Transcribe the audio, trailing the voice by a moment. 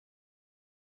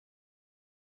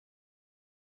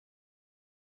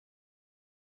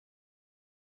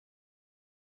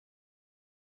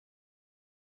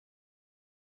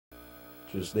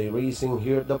Tuesday racing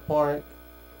here at the park.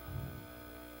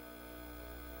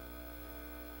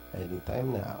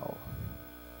 Anytime now.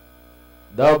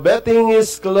 The betting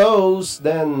is closed,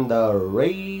 then the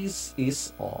race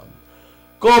is on.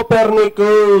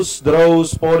 Copernicus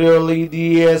draws for your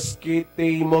lady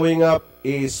SKT. Moving up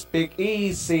is Pick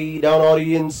Easy down on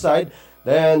the inside.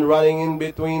 Then running in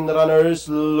between runners,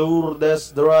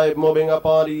 Lourdes Drive. Moving up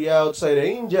on the outside,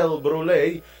 Angel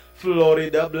Brule.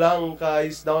 Florida Blanca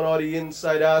is down on the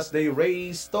inside as they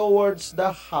race towards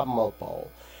the Hamilton.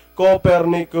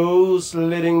 Copernicus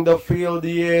leading the field.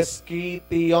 Yes,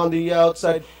 Kitty on the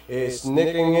outside is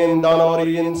sneaking in down on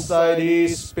the inside.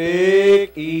 Is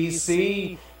Pick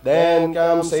Easy. Then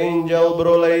comes Angel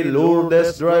Brule.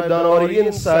 Lourdes Drive down on the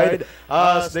inside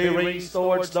as they race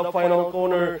towards the final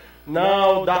corner.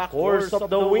 Now the course of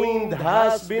the wind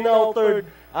has been altered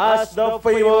as the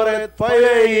favorite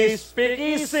 5A is Pick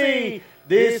Easy.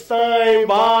 This time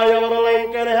by a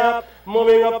length and a half.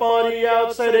 Moving up on the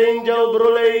outside, Angel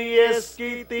Brule,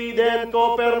 SKT, then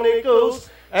Copernicus.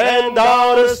 And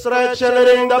down the stretch and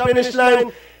leading the finish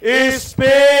line is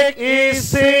Pick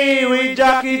Easy with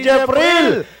Jackie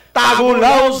Jeffril.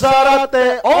 Tagulaw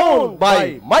Zarate, owned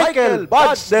by Michael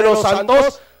Buds de los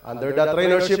Santos. Under the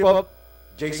trainership of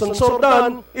Jason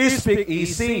Sordan is Pick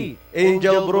Easy.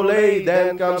 Angel Brule,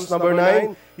 then comes number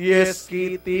 9. Yes,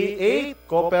 Kitty 8.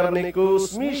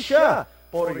 Copernicus Misha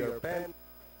for your pen.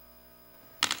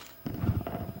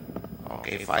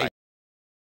 Okay, 5.